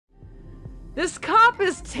This cop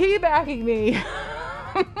is teabagging me.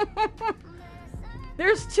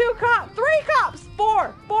 There's 2 cops, 3 cops,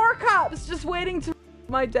 4 cops just waiting to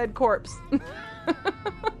my dead corpse.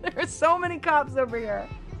 There are so many cops over here.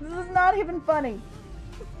 This is not even funny.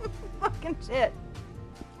 Fucking shit.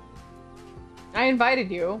 I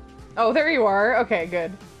invited you. Oh, there you are. Okay,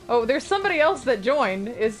 good. Oh, there's somebody else that joined.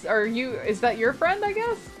 Is that your friend, I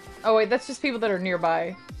guess? Oh wait, that's just people that are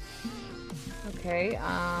nearby. Okay,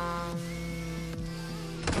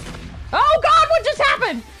 oh god, what just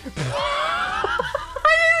happened?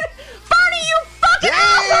 Bernie, you fucking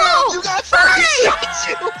asshole! You got Bernie!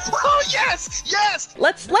 Oh yes, yes!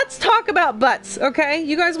 Let's talk about butts, okay?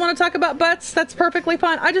 You guys want to talk about butts? That's perfectly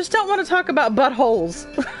fine. I just don't want to talk about buttholes.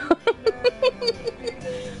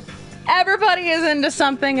 Everybody is into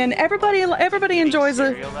something, and everybody enjoys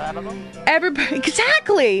it. Everybody,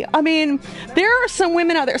 exactly. I mean, there are some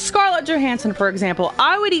women out there. Scarlett Johansson, for example.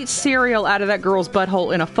 I would eat cereal out of that girl's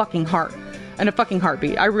butthole in a fucking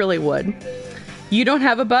heartbeat. I really would. You don't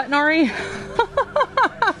have a butt, Nari?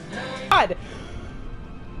 God.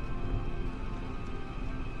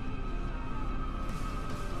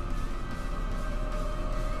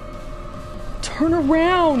 Turn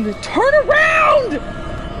around! Turn around!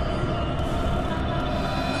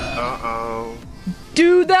 Uh-oh.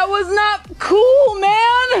 Dude, that was not cool,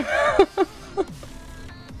 man!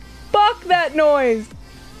 Fuck that noise!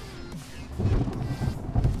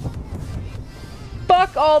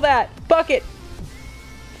 Fuck all that! Fuck it!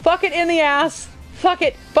 Fuck it in the ass! Fuck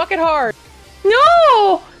it! Fuck it hard!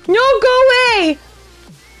 No! No, go away!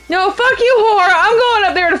 No, fuck you, whore! I'm going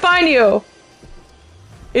up there to find you!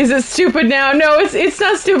 Is it stupid now? No, it's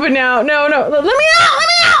not stupid now. No, no. Let me out! Let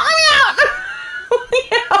me out! Let me out! Let me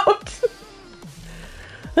out!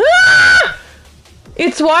 Ah!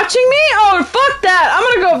 It's watching me? Oh, fuck that! I'm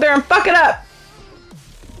gonna go up there and fuck it up!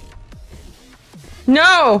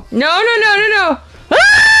 No! No, no, no, no, no!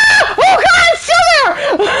 Ah! Oh god, it's still there!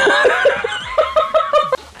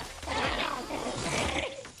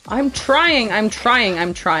 I'm trying, I'm trying,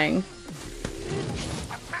 I'm trying.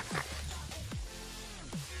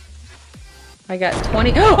 I got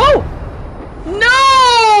 20. Oh!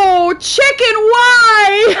 No! Chicken,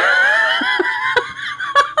 why?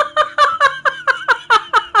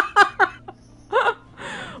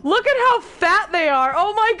 Look at how fat they are.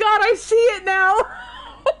 Oh my god, I see it now.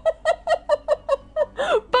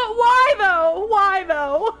 But why though? Why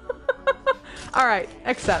though? Alright,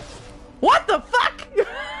 accept. What the fuck?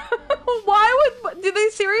 Why would... Did they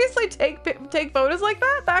seriously take photos like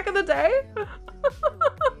that back in the day?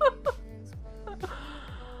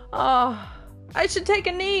 Oh, I should take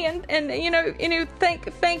a knee and you know thank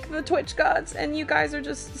the Twitch gods, and you guys are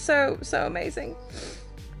just so amazing.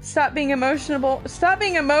 Stop being emotional. Stop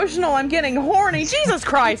being emotional. I'm getting horny. Jesus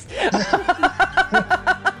Christ.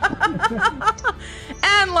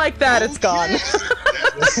 And like that, it's gone.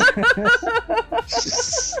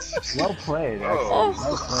 Well played. Oh, well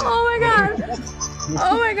played. oh my god.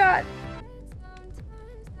 Oh my god.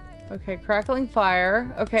 Okay, crackling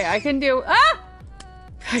fire. Okay, I can do. Ah!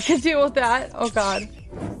 I can deal with that. Oh god.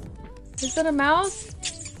 Is that a mouse?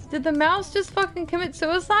 Did the mouse just fucking commit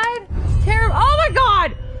suicide? Terrible. Oh my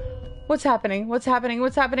god! What's happening? What's happening?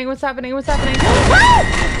 What's happening? What's happening? What's happening? Ah!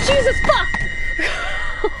 Jesus fuck!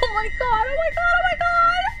 Oh my god! Oh my god! Oh my god!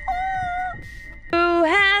 Oh. Who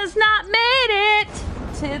has not made it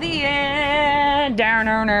to the end? Down,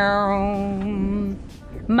 down, down.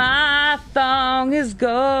 My thong is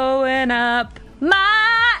going up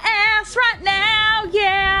my ass right now,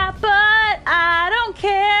 yeah, but I don't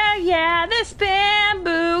care, yeah, this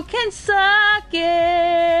bamboo can suck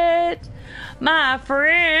it, my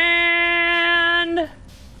friend.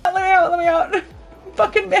 Let me out, let me out.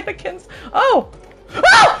 Fucking mannequins. Oh!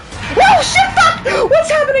 Oh! Oh, shit, fuck! What's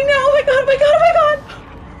happening now? Oh my god, oh my god, oh my god!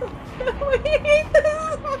 I hate this,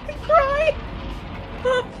 I'm fucking crying.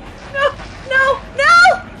 No, no, no!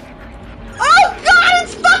 Oh god,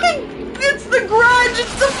 it's the Grudge!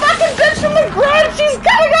 It's the fucking bitch from the Grudge! She's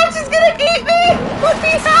coming up! She's gonna eat me! Let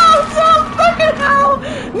me out! Oh fucking hell!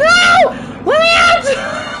 No! Let me out!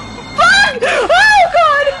 Fuck! Oh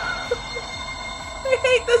god! I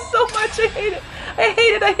hate this so much, I hate it! I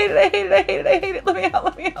hate it, I hate it, I hate it, I hate it, I hate it! Let me out,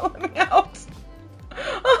 let me out, let me out!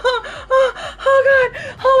 Oh god!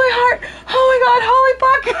 Oh my heart! Oh my god, holy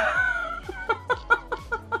fuck!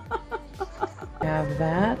 Have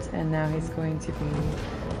that, and now he's going to be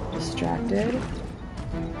distracted.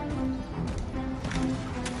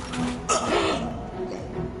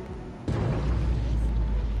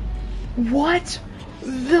 What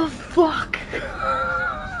the fuck?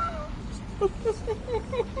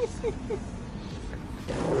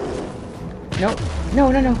 Nope.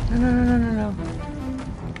 No, no, no, no, no, no, no, no, no.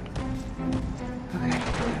 Okay,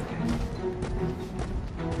 okay, okay.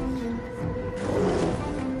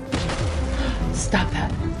 Stop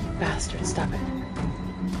that, bastard! Stop it.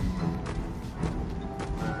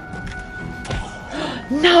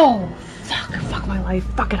 No! Fuck! Fuck my life.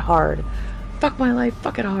 Fuck it hard. Fuck my life.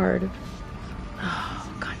 Fuck it hard.